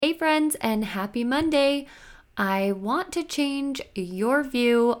Hey friends, and happy Monday. I want to change your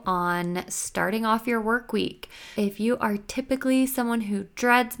view on starting off your work week. If you are typically someone who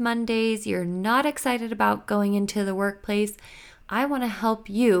dreads Mondays, you're not excited about going into the workplace, I want to help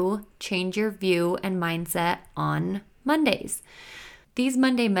you change your view and mindset on Mondays. These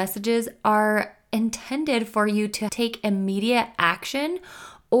Monday messages are intended for you to take immediate action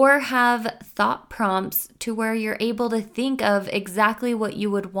or have thought prompts to where you're able to think of exactly what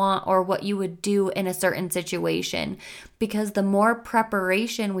you would want or what you would do in a certain situation. Because the more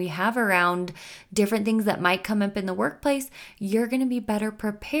preparation we have around different things that might come up in the workplace, you're going to be better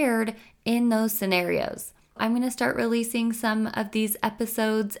prepared in those scenarios. I'm going to start releasing some of these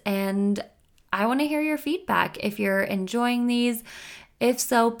episodes, and I want to hear your feedback if you're enjoying these. If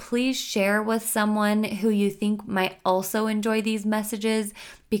so, please share with someone who you think might also enjoy these messages,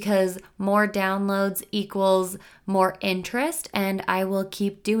 because more downloads equals more interest, and I will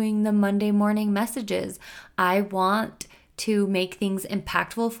keep doing the Monday morning messages. I want to make things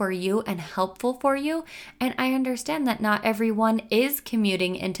impactful for you and helpful for you, and I understand that not everyone is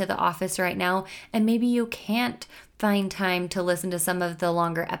commuting into the office right now, and maybe you can't find time to listen to some of the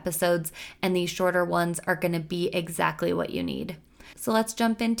longer episodes, and these shorter ones are going to be exactly what you need. So let's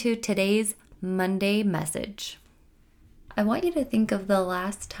jump into today's Monday message. I want you to think of the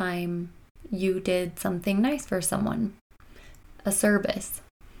last time you did something nice for someone, a service.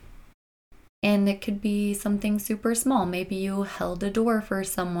 And it could be something super small. Maybe you held a door for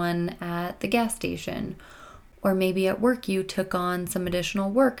someone at the gas station, or maybe at work you took on some additional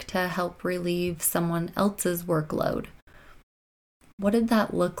work to help relieve someone else's workload. What did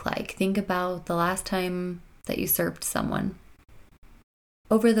that look like? Think about the last time that you served someone.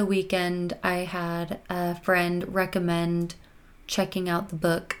 Over the weekend, I had a friend recommend checking out the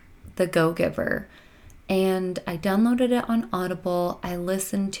book, The Go-Giver, and I downloaded it on Audible. I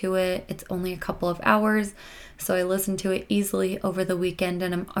listened to it. It's only a couple of hours, so I listened to it easily over the weekend,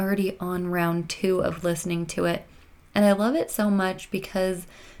 and I'm already on round 2 of listening to it. And I love it so much because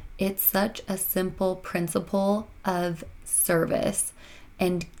it's such a simple principle of service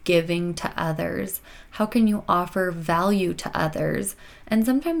and giving to others. How can you offer value to others? And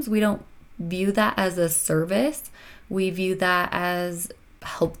sometimes we don't view that as a service. We view that as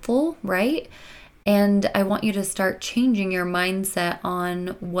helpful, right? And I want you to start changing your mindset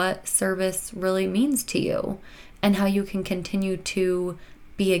on what service really means to you and how you can continue to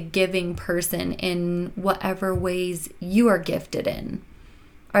be a giving person in whatever ways you are gifted in.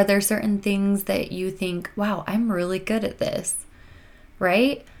 Are there certain things that you think, wow, I'm really good at this?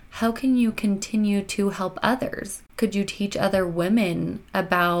 Right? How can you continue to help others? Could you teach other women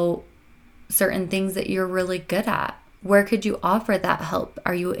about certain things that you're really good at? Where could you offer that help?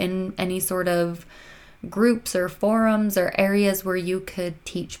 Are you in any sort of groups or forums or areas where you could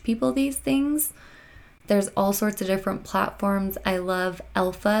teach people these things? There's all sorts of different platforms. I love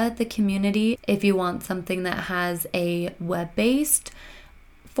Alpha, the community. If you want something that has a web-based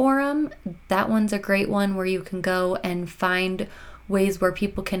forum, that one's a great one where you can go and find ways where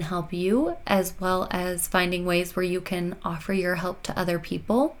people can help you, as well as finding ways where you can offer your help to other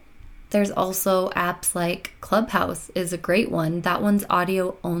people. There's also apps like Clubhouse is a great one. That one's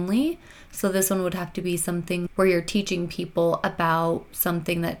audio only. So this one would have to be something where you're teaching people about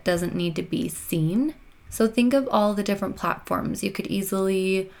something that doesn't need to be seen. So think of all the different platforms. You could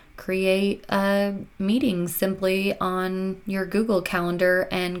easily create a meeting simply on your Google Calendar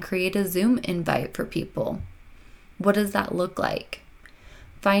and create a Zoom invite for people. What does that look like?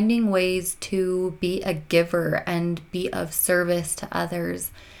 Finding ways to be a giver and be of service to others,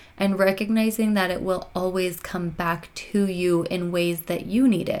 and recognizing that it will always come back to you in ways that you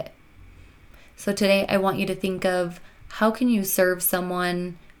need it. So today I want you to think of, how can you serve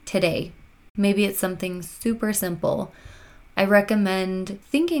someone today? Maybe it's something super simple. I recommend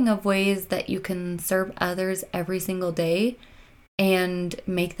thinking of ways that you can serve others every single day and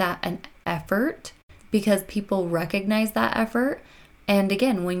make that an effort, because people recognize that effort. And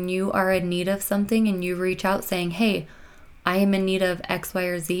again, when you are in need of something and you reach out saying, hey, I am in need of X, Y,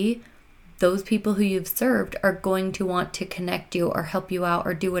 or Z, those people who you've served are going to want to connect you or help you out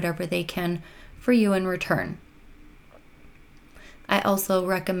or do whatever they can for you in return. I also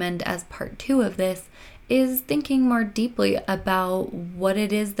recommend, as part 2 of this, is thinking more deeply about what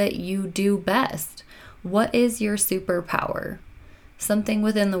it is that you do best. What is your superpower? Something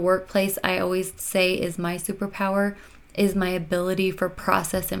within the workplace I always say is my superpower is my ability for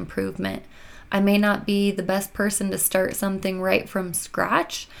process improvement. I may not be the best person to start something right from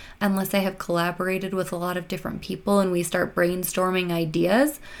scratch unless I have collaborated with a lot of different people and we start brainstorming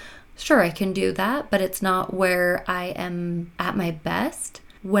ideas. Sure, I can do that, but it's not where I am at my best.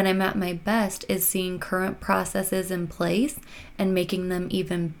 When I'm at my best is seeing current processes in place and making them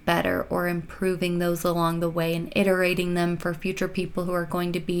even better, or improving those along the way and iterating them for future people who are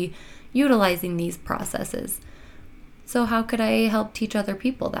going to be utilizing these processes. So how could I help teach other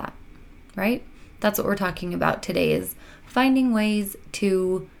people that, right? That's what we're talking about today, is finding ways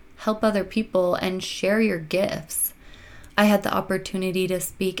to help other people and share your gifts. I had the opportunity to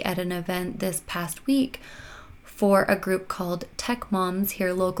speak at an event this past week for a group called Tech Moms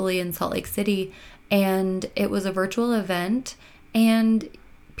here locally in Salt Lake City, and it was a virtual event, and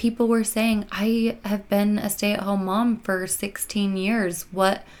people were saying, I have been a stay-at-home mom for 16 years.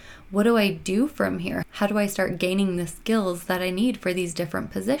 What do I do from here? How do I start gaining the skills that I need for these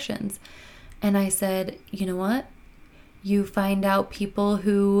different positions? And I said, you know what? You find out people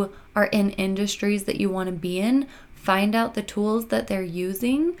who are in industries that you want to be in, find out the tools that they're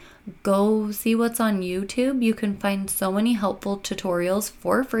using, go see what's on YouTube. You can find so many helpful tutorials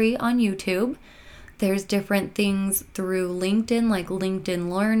for free on YouTube. There's different things through LinkedIn, like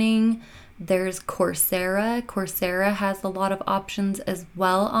LinkedIn Learning. There's Coursera. Coursera has a lot of options as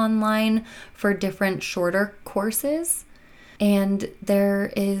well online for different shorter courses. And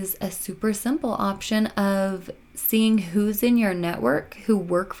there is a super simple option of seeing who's in your network who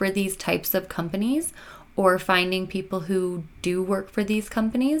work for these types of companies, or finding people who do work for these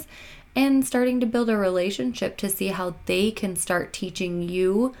companies and starting to build a relationship to see how they can start teaching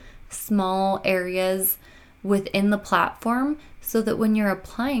you small areas within the platform, so that when you're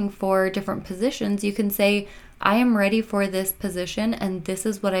applying for different positions, you can say, I am ready for this position and this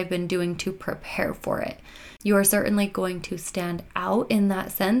is what I've been doing to prepare for it. You are certainly going to stand out in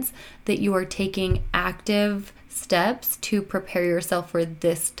that sense that you are taking active steps to prepare yourself for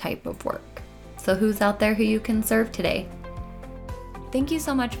this type of work. So who's out there who you can serve today? Thank you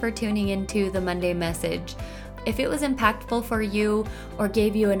so much for tuning into the Monday message. If it was impactful for you, or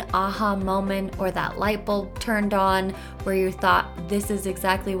gave you an aha moment, or that light bulb turned on where you thought, this is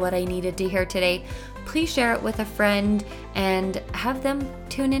exactly what I needed to hear today, please share it with a friend and have them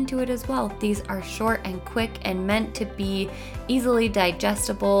tune into it as well. These are short and quick and meant to be easily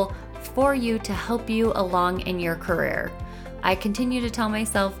digestible for you to help you along in your career. I continue to tell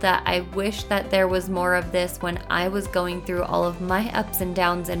myself that I wish that there was more of this when I was going through all of my ups and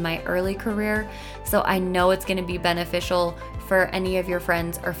downs in my early career. So I know it's going to be beneficial for any of your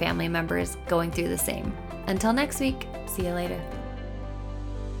friends or family members going through the same. Until next week, see you later.